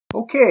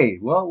Okay,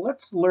 well,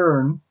 let's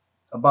learn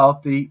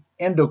about the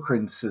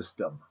endocrine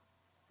system.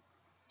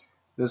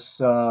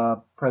 This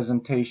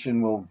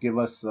presentation will give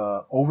us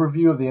an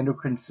overview of the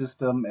endocrine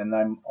system, and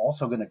I'm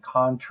also going to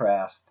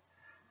contrast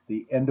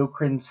the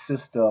endocrine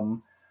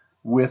system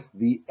with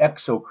the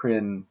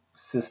exocrine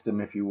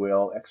system, if you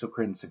will,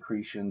 exocrine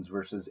secretions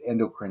versus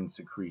endocrine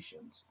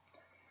secretions.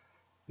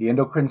 The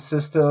endocrine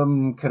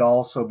system could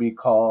also be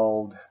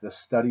called the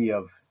study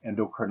of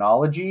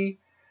endocrinology,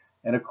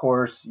 and of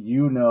course,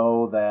 you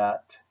know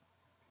that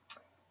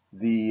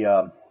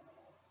the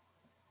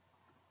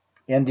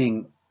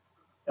ending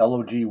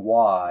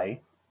logy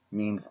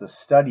means the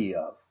study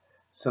of.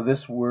 So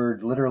this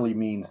word literally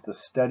means the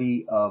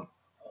study of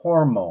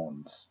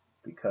hormones,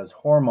 because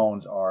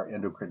hormones are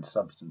endocrine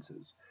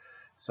substances.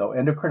 So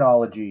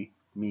endocrinology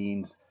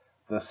means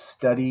the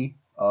study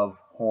of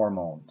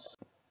hormones.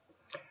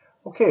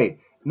 Okay,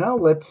 now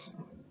let's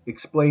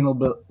explain a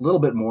little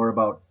bit more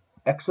about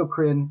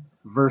exocrine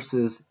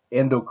versus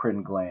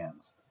endocrine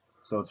glands.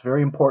 So it's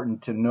very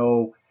important to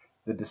know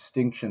the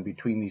distinction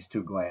between these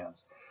two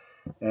glands.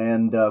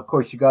 And of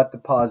course, you got the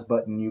pause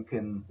button. You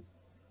can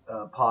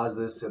pause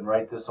this and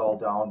write this all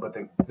down. But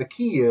the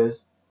key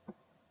is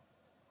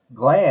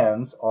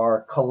glands are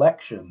a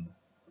collection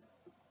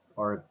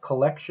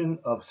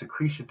of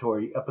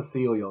secretory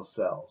epithelial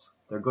cells.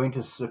 They're going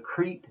to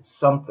secrete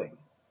something.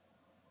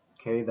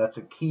 Okay, that's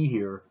a key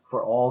here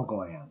for all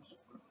glands.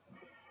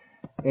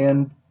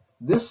 And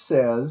this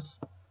says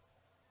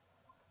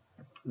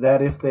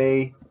that if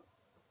they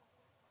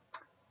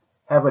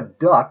have a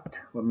duct,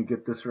 let me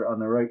get this on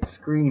the right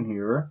screen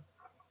here.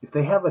 If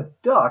they have a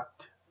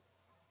duct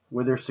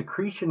where their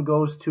secretion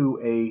goes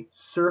to a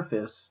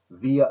surface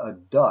via a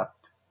duct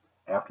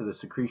after the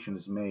secretion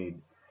is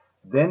made,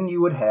 then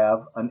you would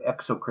have an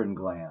exocrine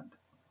gland.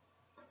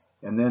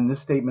 And then this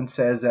statement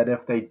says that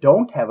if they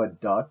don't have a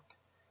duct,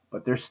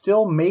 but they're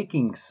still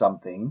making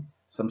something,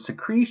 some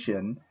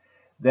secretion,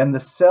 then the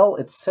cell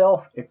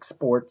itself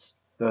exports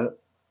the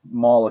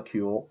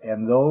molecule,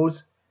 and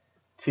those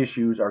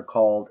tissues are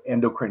called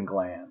endocrine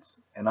glands.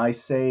 And I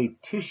say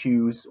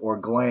tissues or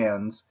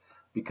glands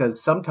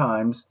because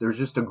sometimes there's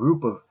just a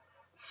group of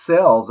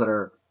cells that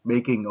are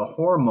making a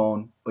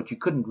hormone, but you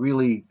couldn't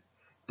really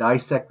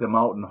dissect them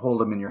out and hold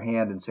them in your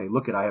hand and say,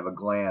 look, I have a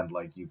gland,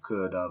 like you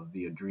could of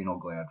the adrenal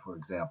gland, for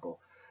example.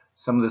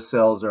 Some of the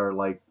cells are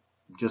like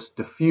just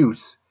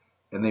diffuse,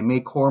 and they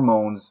make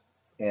hormones,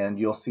 and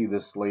you'll see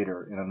this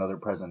later in another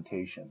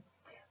presentation.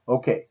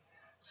 Okay,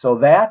 so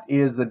that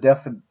is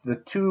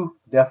the two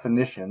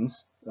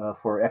definitions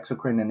for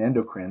exocrine and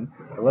endocrine.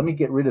 But let me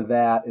get rid of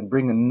that and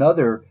bring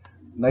another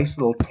nice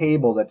little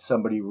table that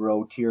somebody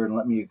wrote here, and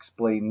let me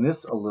explain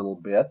this a little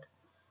bit,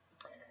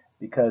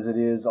 because it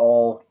is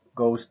all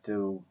goes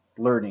to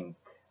learning.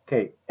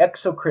 Okay,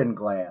 exocrine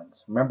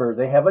glands. Remember,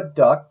 they have a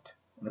duct,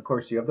 and of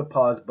course you have the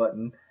pause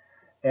button.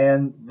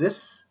 And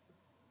this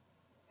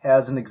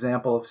has an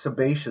example of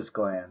sebaceous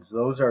glands.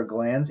 Those are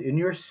glands in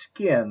your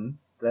skin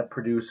that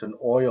produce an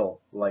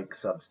oil-like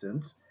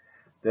substance.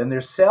 Then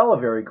there's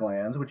salivary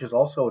glands, which is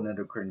also an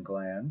endocrine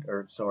gland,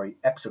 or sorry,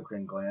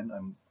 exocrine gland.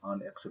 I'm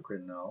on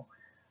exocrine now.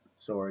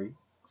 Sorry,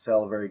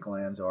 salivary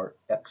glands are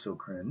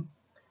exocrine.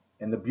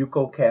 And the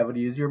buccal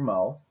cavity is your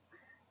mouth.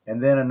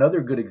 And then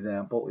another good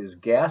example is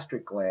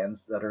gastric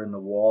glands that are in the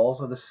walls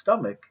of the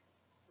stomach,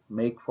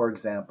 make, for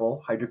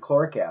example,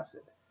 hydrochloric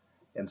acid,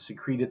 and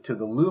secrete it to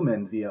the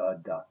lumen via a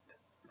duct.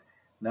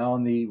 Now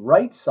on the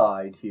right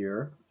side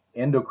here,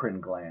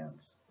 endocrine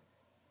glands.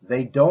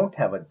 They don't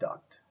have a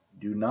duct,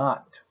 do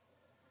not.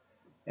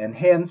 And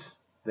hence,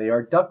 they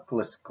are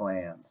ductless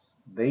glands.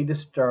 They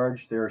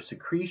discharge their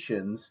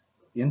secretions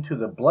into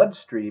the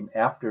bloodstream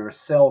after a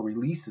cell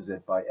releases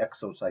it by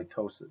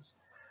exocytosis.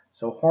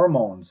 So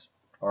hormones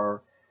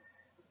are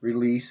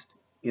released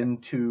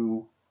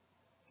into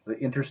the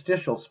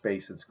interstitial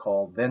space, it's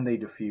called, then they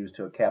diffuse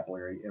to a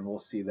capillary, and we'll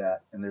see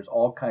that. And there's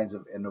all kinds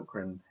of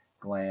endocrine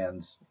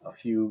glands, a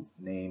few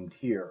named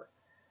here.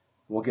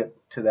 We'll get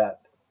to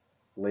that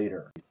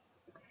later.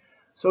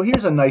 So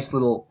here's a nice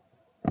little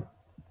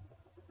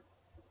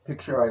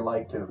picture I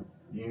like to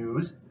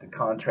use to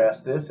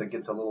contrast this. It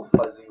gets a little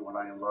fuzzy when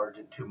I enlarge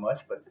it too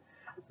much, but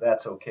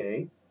that's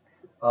okay.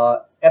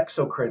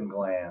 Exocrine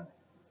gland,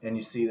 and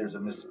you see there's a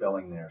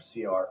misspelling there.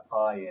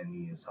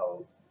 C-R-I-N-E is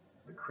how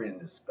the crine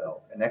is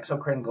spelled. An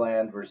exocrine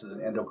gland versus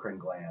an endocrine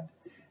gland.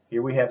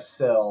 Here we have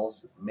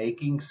cells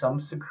making some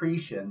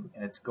secretion,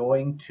 and it's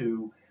going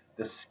to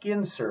the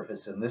skin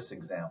surface in this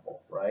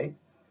example, right?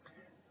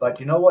 But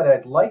you know what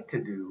I'd like to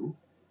do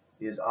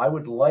is I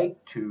would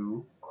like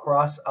to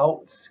cross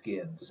out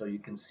skin, so you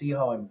can see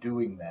how I'm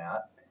doing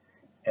that.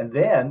 And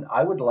then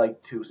I would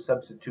like to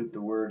substitute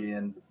the word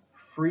in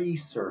free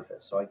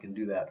surface, so I can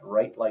do that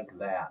right like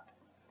that.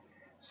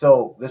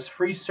 So this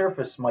free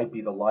surface might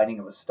be the lining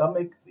of the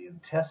stomach, the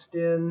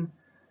intestine.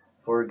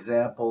 For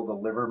example, the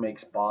liver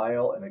makes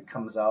bile and it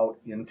comes out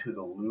into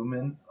the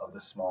lumen of the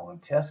small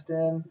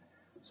intestine.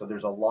 So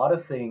there's a lot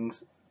of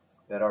things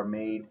that are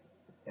made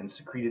and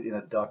secreted in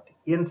a duct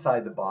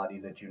inside the body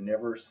that you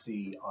never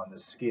see on the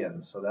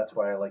skin. So that's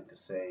why I like to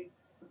say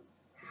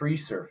free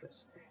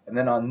surface. And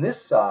then on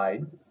this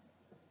side,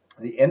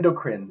 the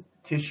endocrine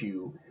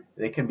tissue,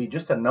 they can be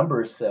just a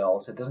number of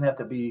cells. It doesn't have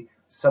to be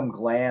some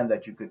gland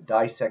that you could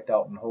dissect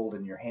out and hold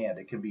in your hand.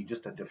 It can be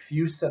just a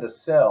diffuse set of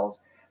cells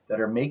that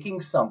are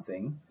making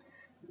something.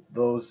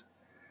 Those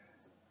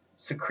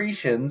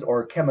secretions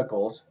or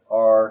chemicals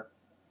are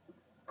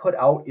put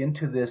out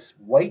into this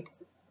white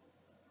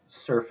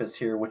surface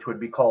here, which would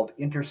be called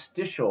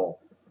interstitial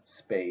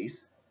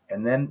space,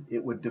 and then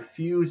it would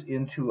diffuse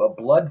into a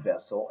blood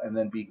vessel and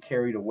then be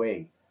carried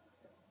away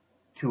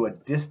to a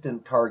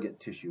distant target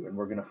tissue, and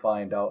we're going to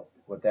find out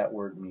what that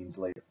word means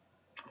later.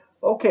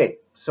 Okay,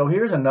 so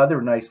here's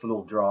another nice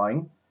little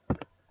drawing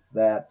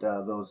that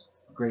those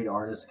great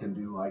artists can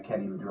do. I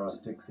can't even draw a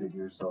stick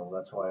figure, so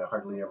that's why I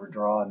hardly ever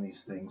draw on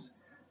these things.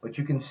 But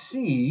you can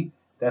see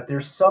that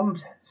there's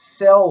some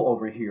cell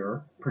over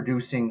here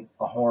producing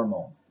a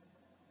hormone.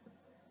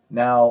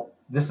 Now,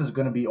 this is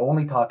going to be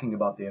only talking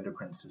about the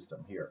endocrine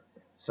system here.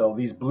 So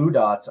these blue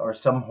dots are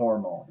some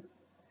hormone,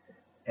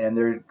 and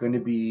they're going to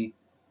be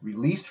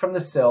released from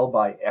the cell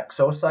by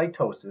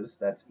exocytosis,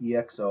 that's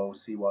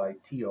E-X-O-C-Y-T-O-S-I-S,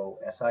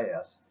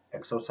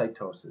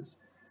 exocytosis,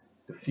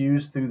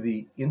 diffuse through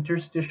the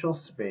interstitial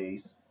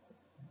space,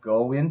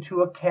 go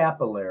into a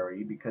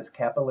capillary, because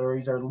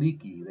capillaries are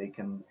leaky. They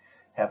can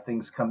have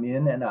things come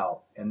in and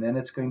out, and then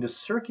it's going to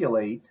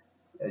circulate.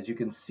 As you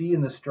can see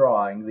in this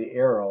drawing, the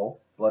arrow,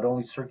 blood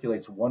only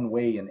circulates one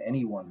way in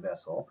any one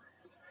vessel,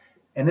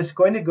 and it's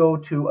going to go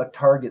to a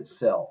target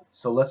cell.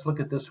 So let's look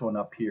at this one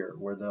up here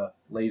where the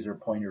laser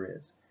pointer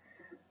is.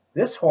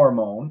 This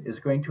hormone is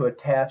going to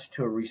attach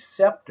to a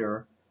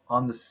receptor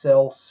on the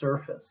cell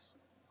surface.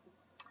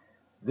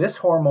 This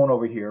hormone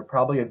over here,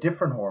 probably a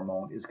different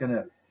hormone, is going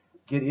to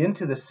get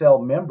into the cell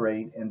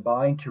membrane and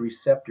bind to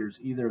receptors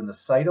either in the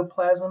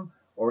cytoplasm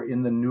or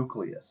in the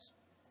nucleus.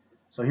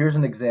 So here's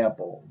an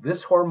example.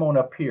 This hormone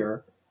up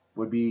here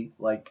would be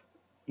like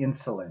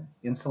insulin.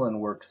 Insulin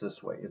works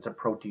this way. It's a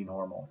protein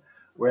hormone.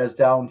 Whereas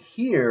down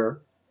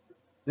here,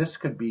 this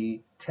could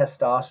be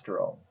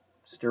testosterone.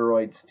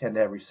 Steroids tend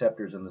to have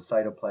receptors in the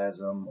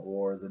cytoplasm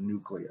or the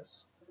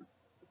nucleus.